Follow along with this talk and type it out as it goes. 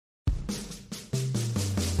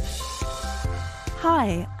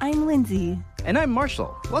Hi, I'm Lindsay. And I'm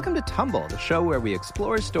Marshall. Welcome to Tumble, the show where we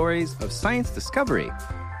explore stories of science discovery.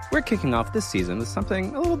 We're kicking off this season with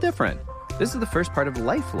something a little different. This is the first part of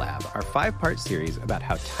Life Lab, our 5-part series about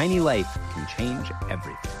how tiny life can change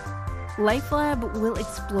everything. Life Lab will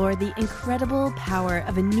explore the incredible power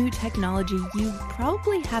of a new technology you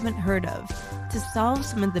probably haven't heard of to solve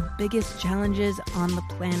some of the biggest challenges on the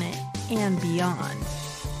planet and beyond.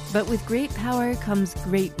 But with great power comes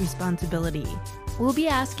great responsibility. We'll be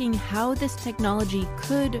asking how this technology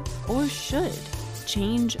could or should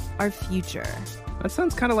change our future. That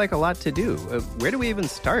sounds kind of like a lot to do. Where do we even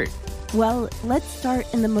start? Well, let's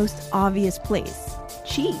start in the most obvious place.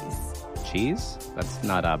 Cheese. Cheese? That's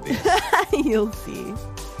not obvious. You'll see.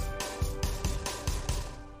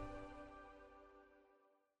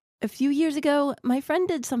 A few years ago, my friend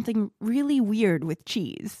did something really weird with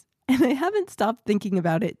cheese, and I haven't stopped thinking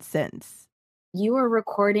about it since. You were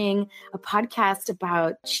recording a podcast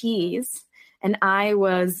about cheese, and I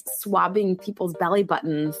was swabbing people's belly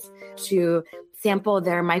buttons to sample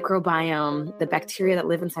their microbiome, the bacteria that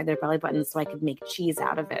live inside their belly buttons, so I could make cheese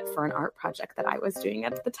out of it for an art project that I was doing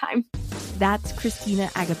at the time. That's Christina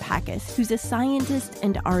Agapakis, who's a scientist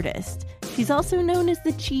and artist. She's also known as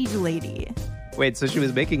the Cheese Lady. Wait, so she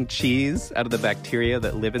was making cheese out of the bacteria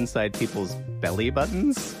that live inside people's belly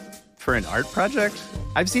buttons for an art project?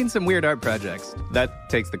 I've seen some weird art projects. That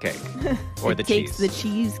takes the cake. Or the cheese. Takes the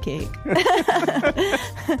cheesecake.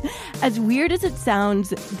 As weird as it sounds,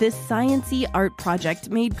 this science-y art project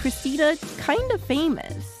made Christina kind of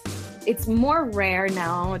famous. It's more rare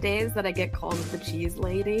nowadays that I get called the Cheese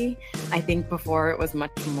Lady. I think before it was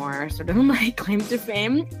much more sort of my claim to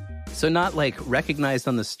fame. So not like recognized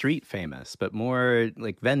on the street famous, but more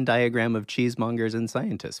like Venn diagram of cheesemongers and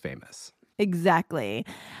scientists famous. Exactly.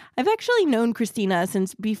 I've actually known Christina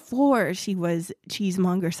since before she was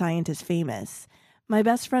cheesemonger scientist famous. My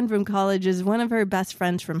best friend from college is one of her best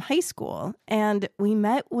friends from high school, and we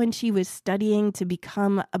met when she was studying to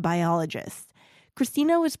become a biologist.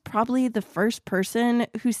 Christina was probably the first person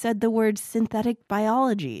who said the word synthetic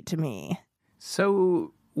biology to me.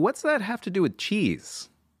 So what's that have to do with cheese?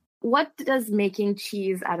 What does making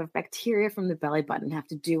cheese out of bacteria from the belly button have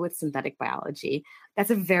to do with synthetic biology?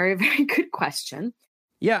 That's a very, very good question.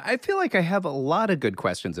 Yeah, I feel like I have a lot of good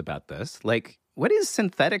questions about this. Like, what is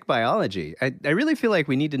synthetic biology? I really feel like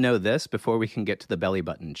we need to know this before we can get to the belly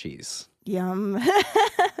button cheese. Yum.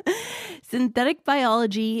 Synthetic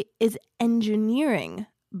biology is engineering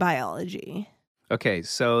biology. Okay,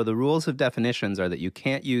 so the rules of definitions are that you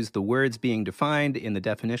can't use the words being defined in the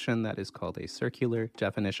definition. That is called a circular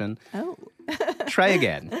definition. Oh. Try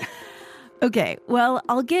again. Okay, well,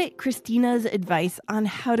 I'll get Christina's advice on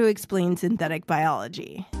how to explain synthetic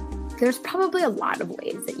biology. There's probably a lot of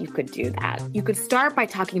ways that you could do that. You could start by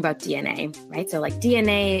talking about DNA, right? So like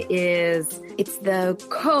DNA it's the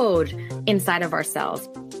code inside of our cells.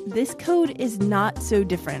 This code is not so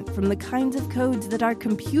different from the kinds of codes that our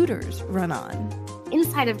computers run on.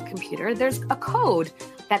 Inside of a computer, there's a code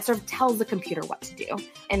that sort of tells the computer what to do.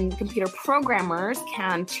 And computer programmers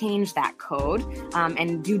can change that code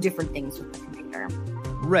and do different things with the computer.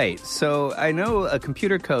 Right. So I know a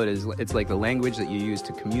computer code it's like the language that you use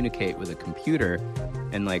to communicate with a computer.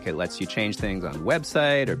 And like it lets you change things on a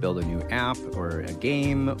website or build a new app or a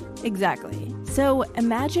game. Exactly. So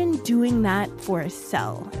imagine doing that for a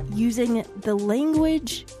cell using the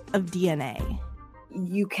language of DNA.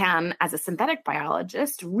 You can, as a synthetic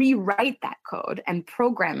biologist, rewrite that code and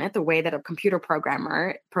program it the way that a computer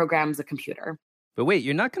programmer programs a computer. But wait,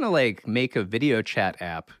 you're not going to like make a video chat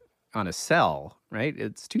app on a cell, right?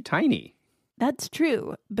 It's too tiny. That's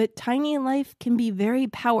true, but tiny life can be very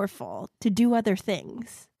powerful to do other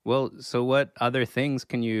things. Well, so what other things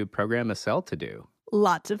can you program a cell to do?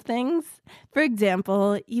 Lots of things. For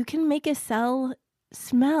example, you can make a cell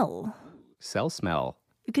smell. Cell smell.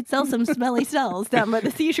 You could sell some smelly cells down by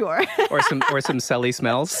the seashore. or some celly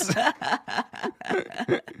smells.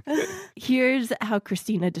 Here's how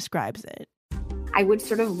Christina describes it. I would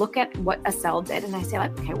sort of look at what a cell did and I say,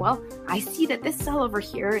 like, okay, well, I see that this cell over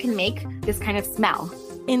here can make this kind of smell.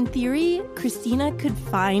 In theory, Christina could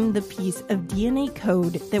find the piece of DNA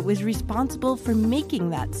code that was responsible for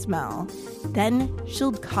making that smell. Then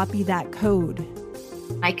she'll copy that code.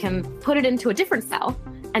 I can put it into a different cell,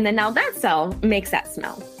 and then now that cell makes that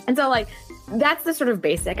smell. And so, like, that's the sort of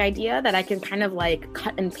basic idea that I can kind of like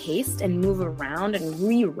cut and paste and move around and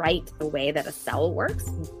rewrite the way that a cell works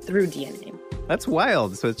through DNA. That's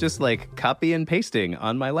wild. So it's just like copy and pasting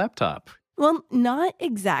on my laptop. Well, not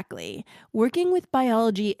exactly. Working with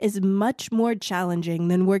biology is much more challenging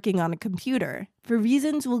than working on a computer, for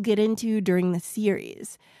reasons we'll get into during the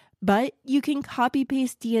series. But you can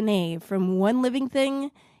copy-paste DNA from one living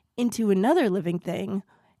thing into another living thing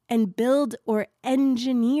and build or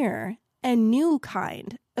engineer a new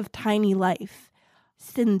kind of tiny life,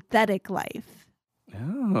 synthetic life.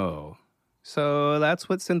 Oh, so that's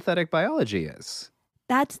what synthetic biology is.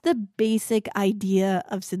 That's the basic idea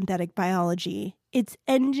of synthetic biology. It's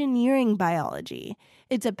engineering biology.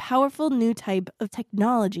 It's a powerful new type of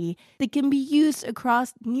technology that can be used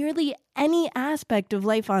across nearly any aspect of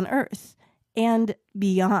life on Earth and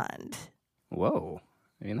beyond. Whoa.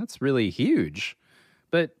 I mean, that's really huge.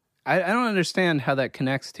 But I don't understand how that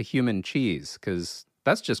connects to human cheese, because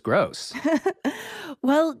that's just gross.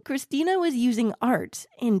 Well, Christina was using art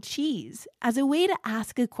and cheese as a way to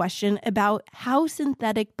ask a question about how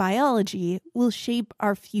synthetic biology will shape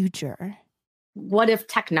our future. What if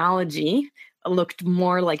technology looked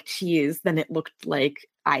more like cheese than it looked like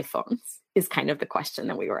iPhones, is kind of the question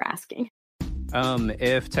that we were asking.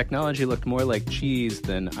 If technology looked more like cheese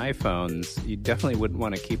than iPhones, you definitely wouldn't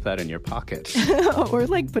want to keep that in your pocket. Or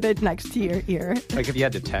like put it next to your ear. Like if you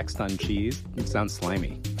had to text on cheese, it sounds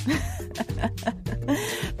slimy.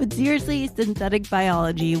 But seriously, synthetic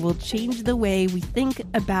biology will change the way we think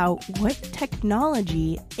about what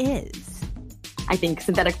technology is. I think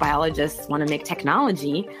synthetic biologists want to make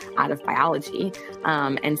technology out of biology.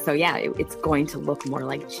 And so, it's going to look more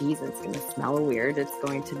like cheese. It's going to smell weird. It's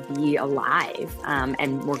going to be alive.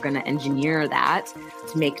 And we're going to engineer that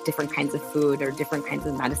to make different kinds of food or different kinds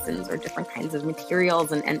of medicines or different kinds of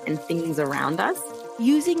materials and things around us.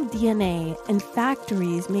 Using DNA and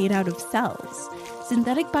factories made out of cells,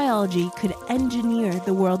 synthetic biology could engineer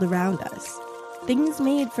the world around us. Things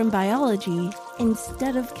made from biology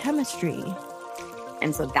instead of chemistry.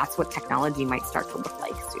 And so that's what technology might start to look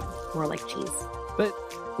like soon, more like cheese. But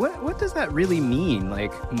what does that really mean?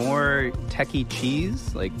 Like more techie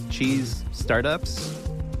cheese? Like cheese startups?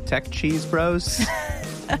 Tech cheese bros?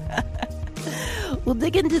 We'll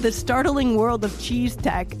dig into the startling world of cheese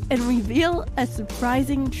tech and reveal a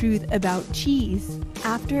surprising truth about cheese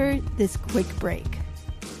after this quick break.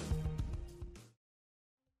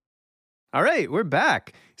 All right, we're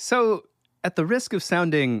back. So, at the risk of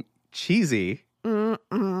sounding cheesy,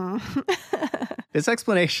 this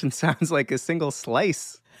explanation sounds like a single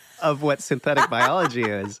slice of what synthetic biology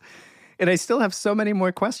is. And I still have so many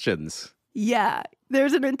more questions. Yeah,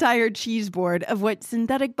 there's an entire cheese board of what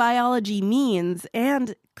synthetic biology means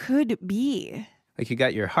and could be. Like you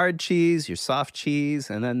got your hard cheese, your soft cheese,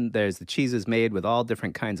 and then there's the cheeses made with all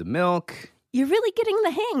different kinds of milk. You're really getting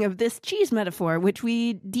the hang of this cheese metaphor, which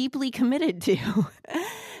we deeply committed to.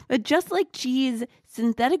 But just like cheese,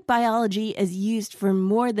 synthetic biology is used for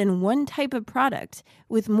more than one type of product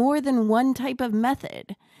with more than one type of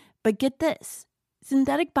method. But get this,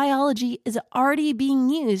 synthetic biology is already being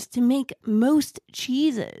used to make most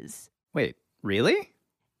cheeses. Wait, really?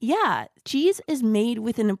 Yeah, cheese is made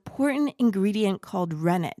with an important ingredient called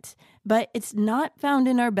rennet, but it's not found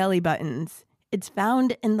in our belly buttons. It's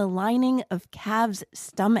found in the lining of calves'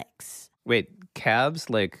 stomachs. Wait, calves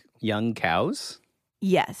like young cows?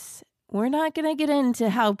 Yes. We're not going to get into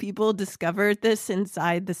how people discovered this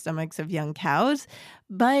inside the stomachs of young cows,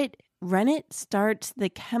 but rennet starts the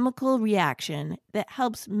chemical reaction that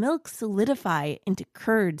helps milk solidify into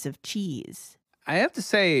curds of cheese. I have to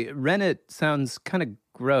say, rennet sounds kind of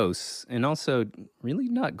gross and also really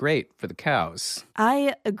not great for the cows.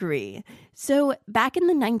 I agree. So back in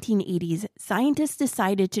the 1980s, scientists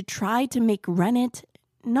decided to try to make rennet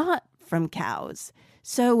not from cows.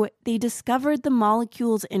 So they discovered the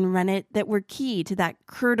molecules in rennet that were key to that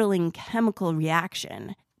curdling chemical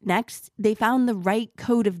reaction. Next, they found the right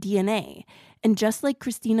code of DNA. And just like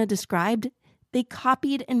Christina described, they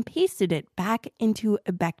copied and pasted it back into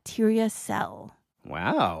a bacteria cell.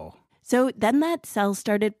 Wow. So then that cell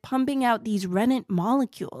started pumping out these rennet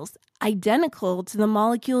molecules, identical to the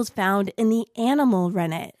molecules found in the animal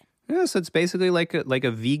rennet. Yeah, so it's basically like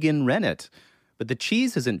a vegan rennet. But the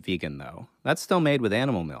cheese isn't vegan, though. That's still made with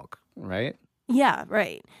animal milk, right? Yeah,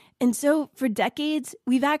 right. And so for decades,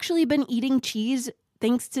 we've actually been eating cheese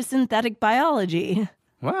thanks to synthetic biology.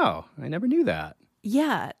 Wow, I never knew that.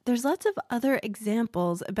 Yeah, there's lots of other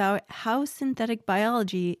examples about how synthetic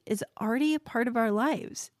biology is already a part of our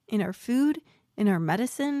lives, in our food, in our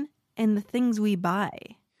medicine, and the things we buy.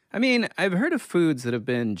 I mean, I've heard of foods that have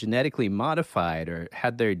been genetically modified or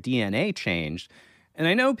had their DNA changed, and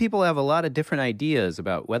I know people have a lot of different ideas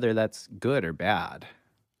about whether that's good or bad.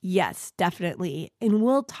 Yes, definitely. And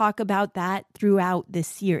we'll talk about that throughout this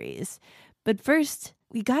series. But first,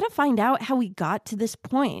 we got to find out how we got to this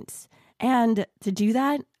point. And to do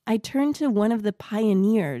that, I turned to one of the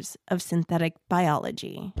pioneers of synthetic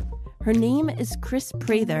biology. Her name is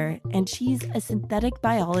Prather, and she's a synthetic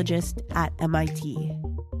biologist at MIT.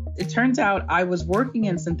 It turns out I was working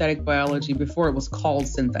in synthetic biology before it was called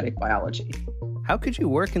synthetic biology. How could you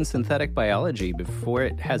work in synthetic biology before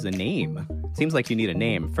it has a name? It seems like you need a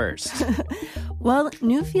name first. Well,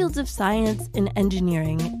 new fields of science and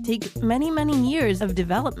engineering take many, many years of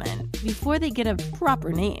development before they get a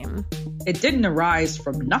proper name. It didn't arise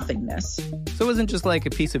from nothingness. So it wasn't just like a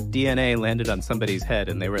piece of DNA landed on somebody's head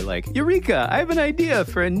and they were like, Eureka, I have an idea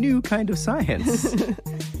for a new kind of science.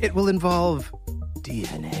 It will involve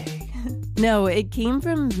DNA. No, it came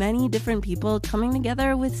from many different people coming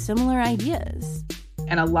together with similar ideas.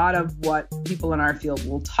 And a lot of what people in our field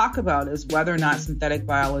will talk about is whether or not synthetic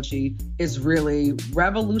biology is really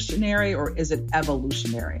revolutionary or is it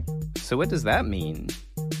evolutionary? So what does that mean?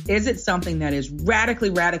 Is it something that is radically,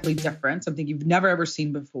 radically different, something you've never ever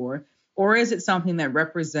seen before? Or is it something that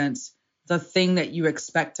represents the thing that you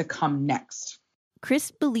expect to come next?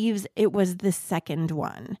 Chris believes it was the second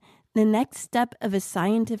one, the next step of a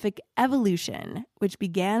scientific evolution, which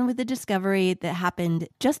began with a discovery that happened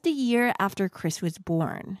just a year after Chris was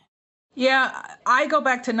born. Yeah, I go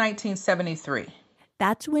back to 1973.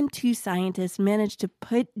 That's when two scientists managed to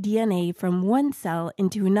put DNA from one cell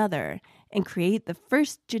into another and create the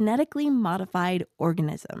first genetically modified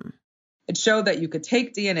organism. It showed that you could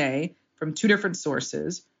take DNA from two different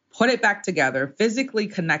sources, put it back together, physically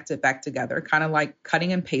connect it back together, kind of like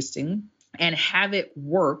cutting and pasting, and have it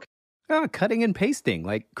work. Oh, cutting and pasting,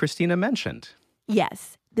 like Christina mentioned.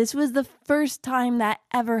 Yes, this was the first time that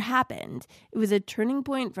ever happened. It was a turning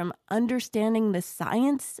point from understanding the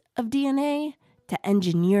science of DNA to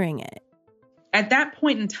engineering it. At that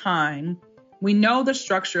point in time, we know the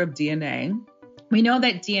structure of DNA. We know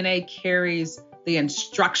that DNA carries the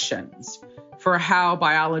instructions for how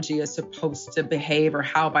biology is supposed to behave or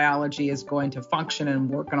how biology is going to function and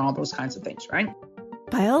work and all those kinds of things, right?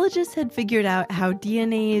 Biologists had figured out how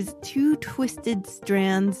DNA's two twisted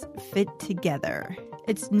strands fit together.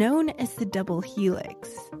 It's known as the double helix.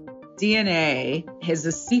 DNA is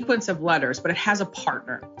a sequence of letters, but it has a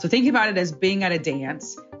partner. So think about it as being at a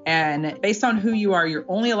dance, and based on who you are, you're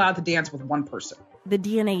only allowed to dance with one person. The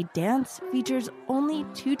DNA dance features only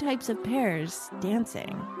two types of pairs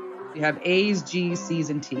dancing. You have A's, G's, C's,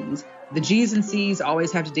 and T's. The G's and C's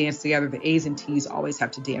always have to dance together. The A's and T's always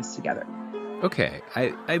have to dance together. Okay,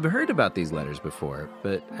 I've heard about these letters before,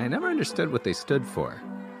 but I never understood what they stood for.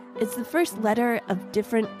 It's the first letter of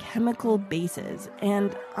different chemical bases,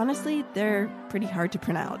 and honestly, they're pretty hard to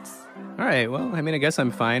pronounce. All right, well, I guess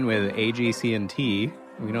I'm fine with A, G, C, and T.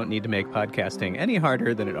 We don't need to make podcasting any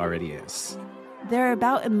harder than it already is. There are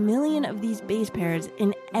about 1 million of these base pairs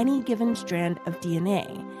in any given strand of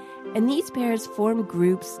DNA, and these pairs form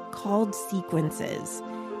groups called sequences.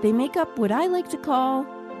 They make up what I like to call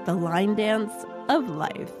the line dance of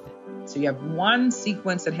life. So you have one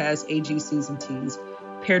sequence that has A, G, C's, and T's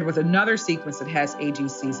paired with another sequence that has A, G,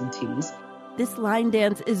 C's, and T's. This line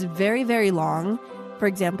dance is very, very long. For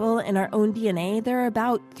example, in our own DNA, there are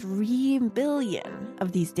about 3 billion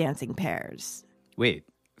of these dancing pairs. Wait,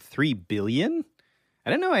 3 billion? I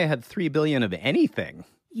didn't know I had 3 billion of anything.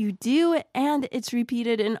 You do, and it's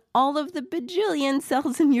repeated in all of the bajillion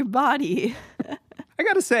cells in your body. I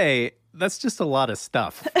gotta say, that's just a lot of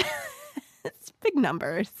stuff. It's big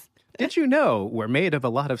numbers. Did you know we're made of a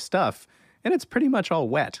lot of stuff, and it's pretty much all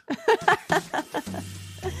wet?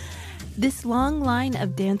 This long line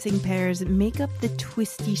of dancing pairs make up the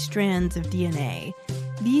twisty strands of DNA.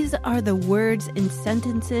 These are the words and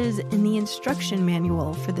sentences in the instruction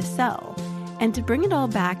manual for the cell. And to bring it all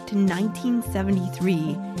back to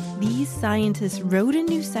 1973, these scientists wrote a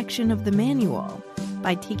new section of the manual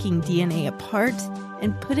by taking DNA apart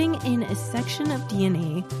and putting in a section of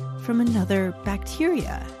DNA from another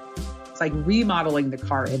bacteria. It's like remodeling the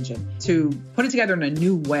car engine to put it together in a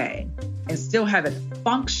new way and still have it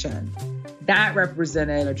function. That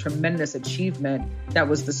represented a tremendous achievement that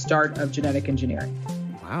was the start of genetic engineering.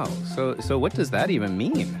 Wow. So what does that even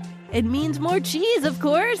mean? It means more cheese, of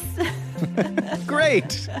course.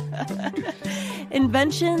 Great.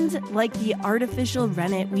 Inventions like the artificial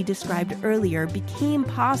rennet we described earlier became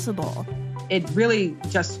possible. It really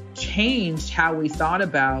just changed how we thought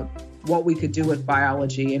about what we could do with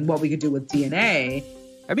biology and what we could do with DNA.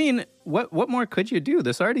 What more could you do?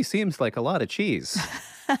 This already seems like a lot of cheese.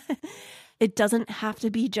 It doesn't have to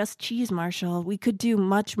be just cheese, Marshall. We could do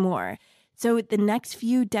much more. So the next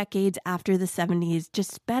few decades after the 70s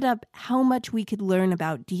just sped up how much we could learn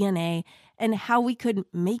about DNA and how we could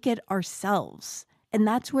make it ourselves. And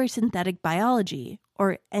that's where synthetic biology,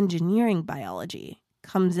 or engineering biology,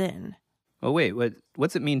 comes in. Oh, wait,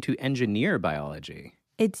 what's it mean to engineer biology?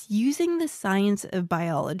 It's using the science of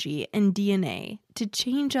biology and DNA to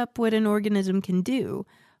change up what an organism can do,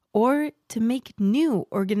 or to make new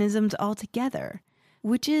organisms altogether,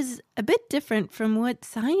 which is a bit different from what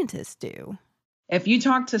scientists do. If you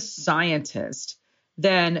talk to scientists,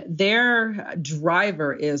 then their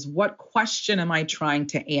driver is, what question am I trying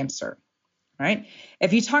to answer, right?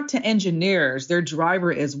 If you talk to engineers, their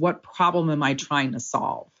driver is, what problem am I trying to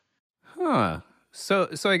solve? So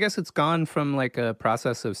I guess it's gone from like a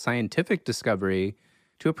process of scientific discovery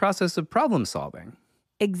to a process of problem solving.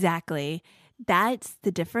 Exactly. That's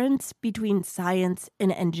the difference between science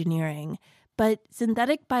and engineering. But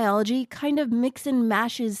synthetic biology kind of mix and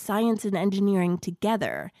mashes science and engineering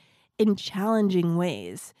together in challenging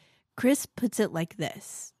ways. Chris puts it like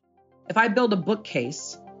this. If I build a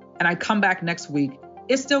bookcase and I come back next week,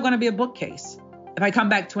 it's still going to be a bookcase. If I come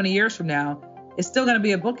back 20 years from now, it's still going to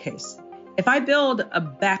be a bookcase. If I build a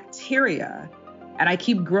bacteria and I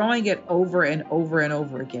keep growing it over and over and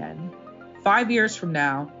over again, 5 years from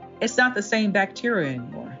now, it's not the same bacteria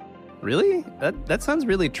anymore. Really? That sounds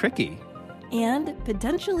really tricky. And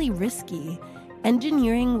potentially risky.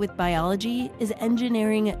 Engineering with biology is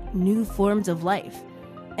engineering new forms of life.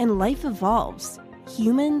 And life evolves.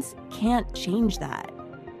 Humans can't change that.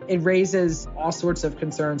 It raises all sorts of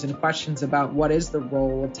concerns and questions about what is the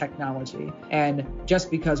role of technology. And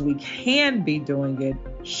just because we can be doing it,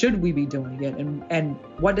 should we be doing it? And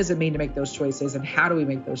what does it mean to make those choices? And how do we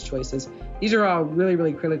make those choices? These are all really,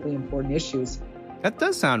 really critically important issues. That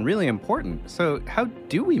does sound really important. So how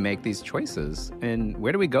do we make these choices? And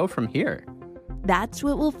where do we go from here? That's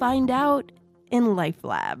what we'll find out in Life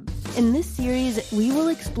Lab. In this series, we will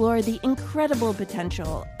explore the incredible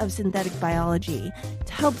potential of synthetic biology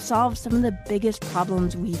to help solve some of the biggest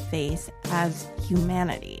problems we face as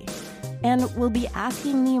humanity. And we'll be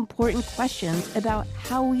asking the important questions about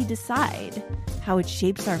how we decide, how it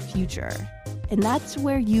shapes our future. And that's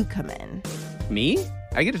where you come in. Me?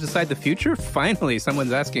 I get to decide the future? Finally,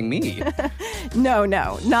 someone's asking me. No,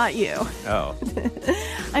 not you. Oh.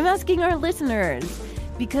 I'm asking our listeners,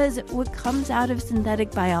 because what comes out of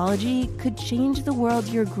synthetic biology could change the world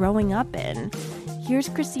you're growing up in. Here's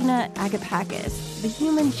Christina Agapakis, the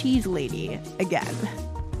human cheese lady, again.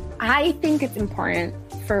 I think it's important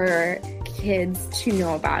for kids to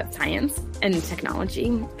know about science and technology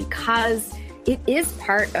because it is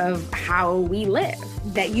part of how we live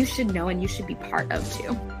that you should know and you should be part of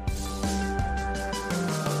too.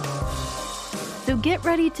 So get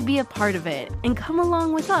ready to be a part of it and come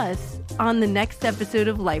along with us on the next episode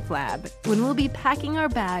of Life Lab, when we'll be packing our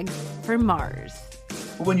bags for Mars.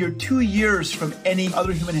 When you're 2 years from any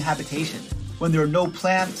other human habitation, when there are no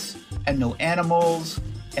plants and no animals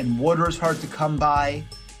and water is hard to come by,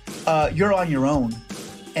 you're on your own.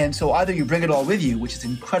 And so either you bring it all with you, which is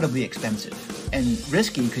incredibly expensive and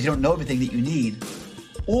risky because you don't know everything that you need,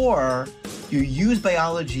 or you use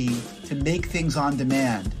biology to make things on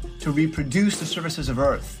demand, to reproduce the surfaces of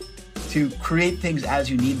Earth, to create things as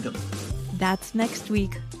you need them. That's next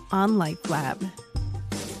week on Life Lab.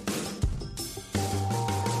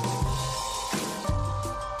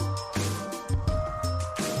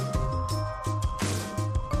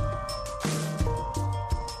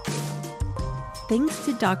 Thanks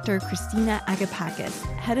to Dr. Christina Agapakis,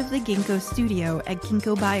 head of the Ginkgo studio at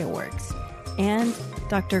Ginkgo Bioworks, and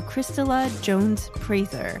Dr. Kristala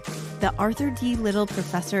Jones-Prather, the Arthur D. Little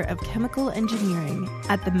Professor of Chemical Engineering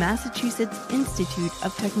at the Massachusetts Institute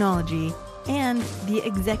of Technology and the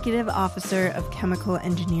Executive Officer of Chemical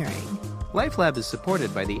Engineering. Life Lab is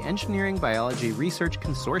supported by the Engineering Biology Research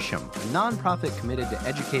Consortium, a nonprofit committed to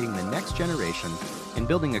educating the next generation and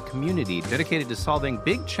building a community dedicated to solving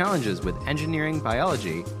big challenges with engineering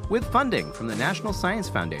biology, with funding from the National Science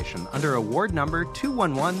Foundation under award number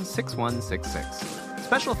 2116166.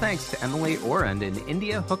 Special thanks to Emily Orand and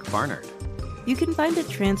India Hook Barnard. You can find a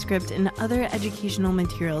transcript and other educational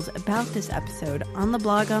materials about this episode on the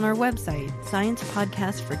blog on our website,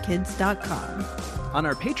 sciencepodcastforkids.com. On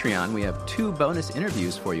our Patreon, we have 2 bonus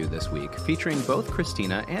interviews for you this week, featuring both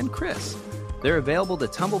Christina and Chris. They're available to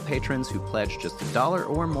Tumble patrons who pledge just $1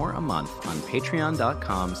 or more a month on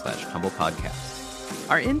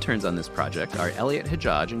patreon.com/TumblePodcast. Our interns on this project are Elliot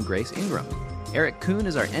Hajjaj and Grace Ingram. Eric Kuhn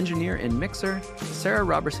is our engineer and mixer. Sarah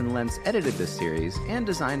Robertson-Lentz edited this series and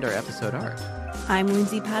designed our episode art. I'm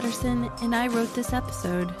Lindsay Patterson, and I wrote this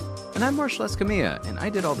episode. And I'm Marshall Escamilla, and I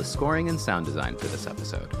did all the scoring and sound design for this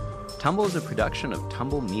episode. Tumble is a production of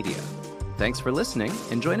Tumble Media. Thanks for listening,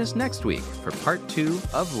 and join us next week for part 2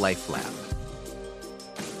 of Life Lab.